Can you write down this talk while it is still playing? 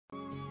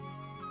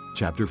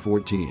Chapter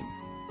 14.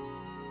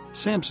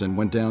 Samson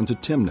went down to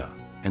Timnah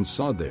and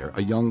saw there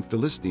a young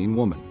Philistine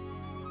woman.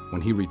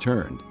 When he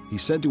returned, he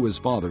said to his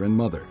father and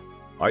mother,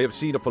 I have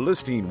seen a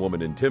Philistine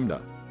woman in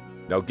Timnah.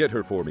 Now get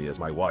her for me as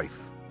my wife.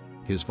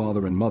 His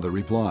father and mother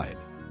replied,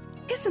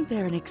 Isn't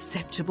there an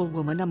acceptable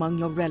woman among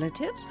your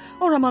relatives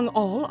or among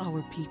all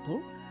our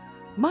people?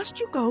 Must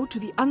you go to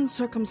the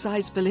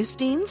uncircumcised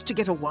Philistines to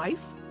get a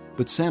wife?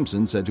 But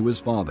Samson said to his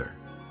father,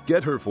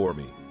 Get her for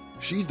me.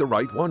 She's the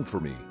right one for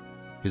me.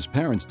 His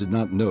parents did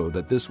not know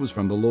that this was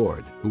from the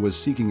Lord, who was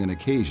seeking an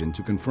occasion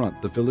to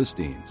confront the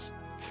Philistines,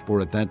 for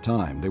at that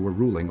time they were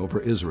ruling over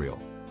Israel.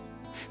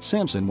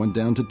 Samson went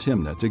down to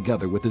Timnah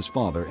together with his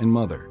father and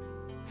mother.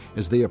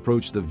 As they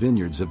approached the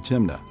vineyards of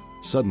Timnah,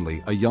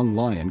 suddenly a young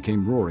lion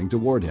came roaring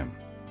toward him.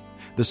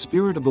 The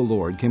Spirit of the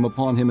Lord came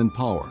upon him in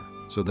power,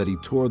 so that he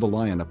tore the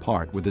lion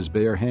apart with his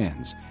bare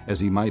hands, as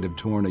he might have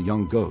torn a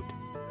young goat.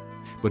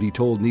 But he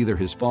told neither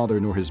his father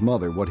nor his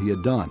mother what he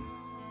had done.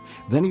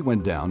 Then he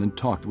went down and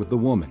talked with the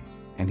woman,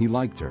 and he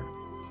liked her.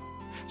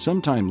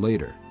 Some time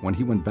later, when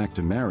he went back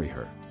to marry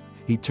her,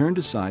 he turned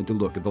aside to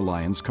look at the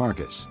lion's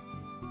carcass.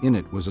 In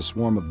it was a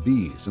swarm of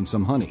bees and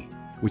some honey,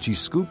 which he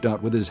scooped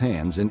out with his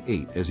hands and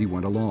ate as he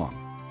went along.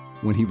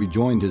 When he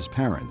rejoined his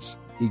parents,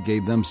 he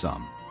gave them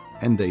some,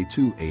 and they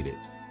too ate it.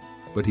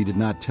 But he did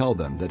not tell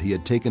them that he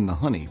had taken the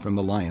honey from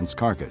the lion's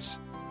carcass.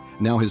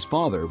 Now his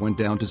father went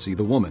down to see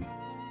the woman,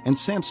 and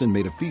Samson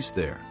made a feast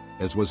there,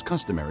 as was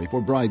customary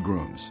for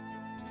bridegrooms.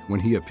 When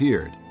he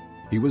appeared,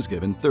 he was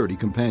given 30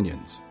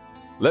 companions.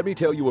 Let me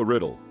tell you a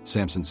riddle,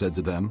 Samson said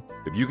to them.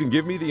 If you can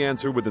give me the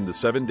answer within the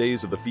 7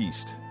 days of the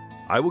feast,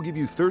 I will give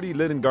you 30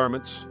 linen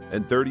garments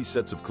and 30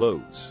 sets of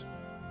clothes.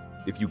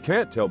 If you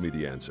can't tell me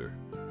the answer,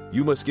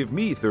 you must give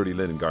me 30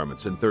 linen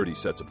garments and 30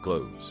 sets of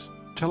clothes.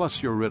 Tell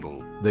us your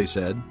riddle, they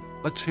said.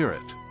 Let's hear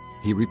it.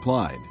 He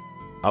replied,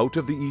 Out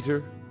of the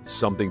eater,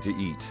 something to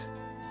eat.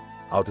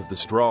 Out of the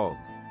strong,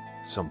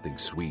 something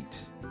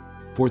sweet.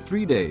 For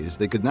 3 days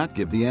they could not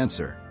give the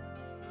answer.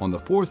 On the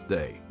 4th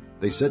day,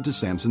 they said to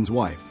Samson's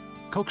wife,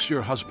 Coax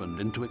your husband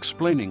into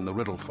explaining the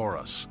riddle for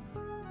us,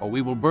 or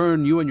we will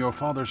burn you and your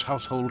father's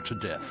household to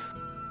death.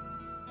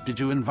 Did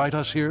you invite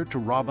us here to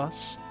rob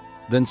us?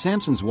 Then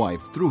Samson's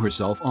wife threw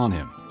herself on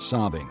him,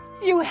 sobbing,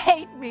 You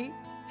hate me.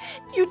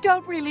 You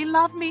don't really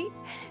love me.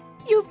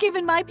 You've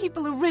given my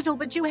people a riddle,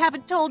 but you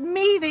haven't told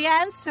me the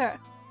answer.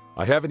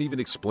 I haven't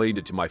even explained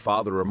it to my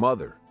father or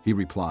mother, he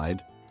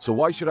replied. So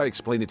why should I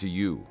explain it to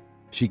you?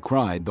 She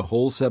cried the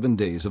whole 7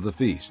 days of the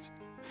feast.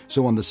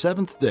 So on the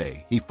 7th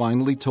day he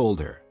finally told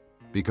her,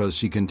 because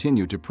she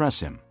continued to press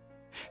him.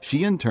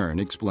 She in turn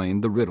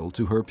explained the riddle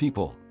to her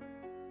people.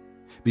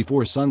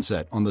 Before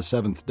sunset on the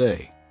 7th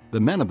day, the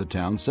men of the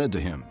town said to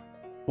him,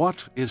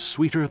 What is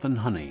sweeter than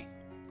honey?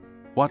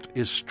 What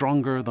is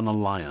stronger than a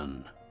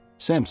lion?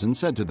 Samson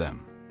said to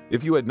them,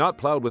 If you had not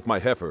plowed with my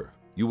heifer,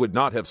 you would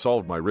not have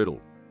solved my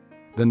riddle.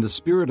 Then the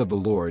Spirit of the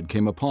Lord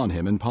came upon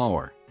him in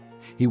power.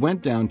 He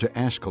went down to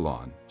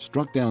Ashkelon,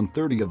 struck down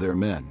 30 of their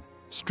men,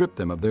 stripped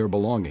them of their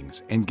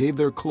belongings, and gave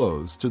their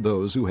clothes to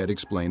those who had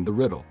explained the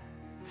riddle.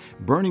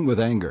 Burning with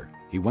anger,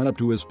 he went up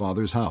to his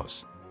father's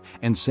house,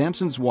 and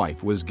Samson's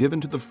wife was given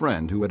to the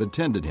friend who had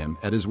attended him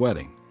at his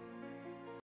wedding.